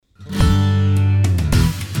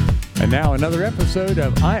And now another episode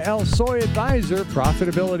of IL Soy Advisor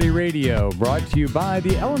Profitability Radio, brought to you by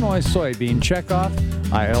the Illinois Soybean Checkoff.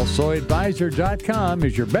 ILSoyAdvisor.com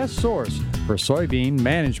is your best source for soybean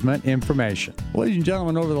management information. Ladies and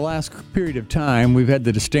gentlemen, over the last period of time, we've had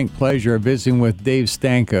the distinct pleasure of visiting with Dave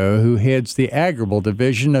Stanko, who heads the Agrible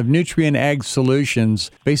division of Nutrien Ag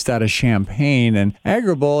Solutions based out of Champaign. And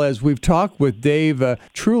Agrible, as we've talked with Dave,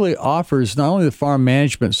 truly offers not only the farm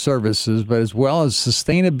management services, but as well as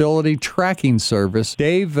sustainability tracking service.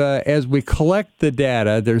 Dave, as we collect the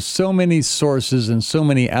data, there's so many sources and so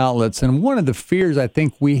many outlets. And one of the fears I think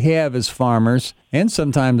we have as farmers and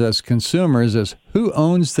sometimes as consumers is who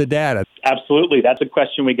owns the data? Absolutely. That's a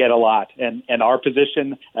question we get a lot. And our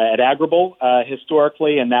position at Agrible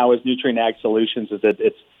historically and now as Nutrien Ag Solutions is that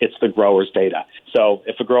it's the grower's data. So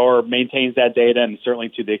if a grower maintains that data, and certainly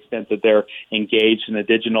to the extent that they're engaged in the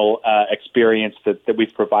digital experience that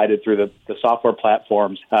we've provided through the software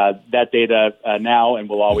platforms, that data now and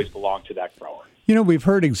will always belong to that grower. You know, we've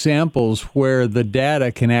heard examples where the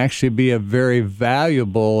data can actually be a very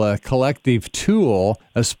valuable collective tool,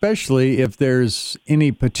 especially if there's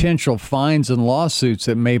any potential fines and lawsuits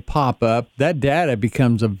that may pop up. That data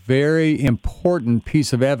becomes a very important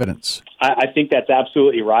piece of evidence. I think that's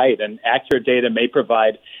absolutely right. And accurate data may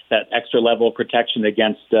provide that extra level of protection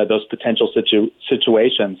against those potential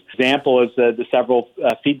situations. Example is the several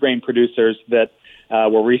feed grain producers that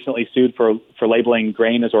were recently sued for labeling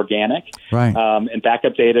grain as organic. Right. And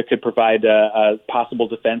backup data could provide a possible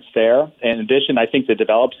defense there. In addition, I think the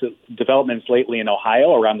developments lately in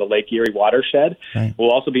Ohio around the Lake Erie watershed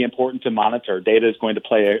will also be important to monitor. Data is going to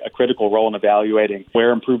play a critical role in evaluating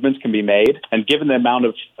where improvements can be made. And given the amount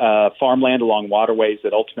of farmland along waterways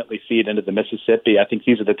that ultimately feed into the Mississippi, I think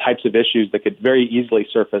these are the types of issues that could very easily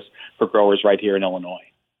surface for growers right here in Illinois.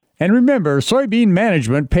 And remember, soybean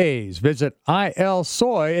management pays. Visit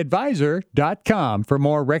ILSoyAdvisor.com for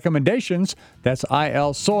more recommendations. That's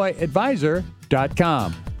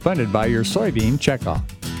ILSoyAdvisor.com. Funded by your Soybean Checkoff.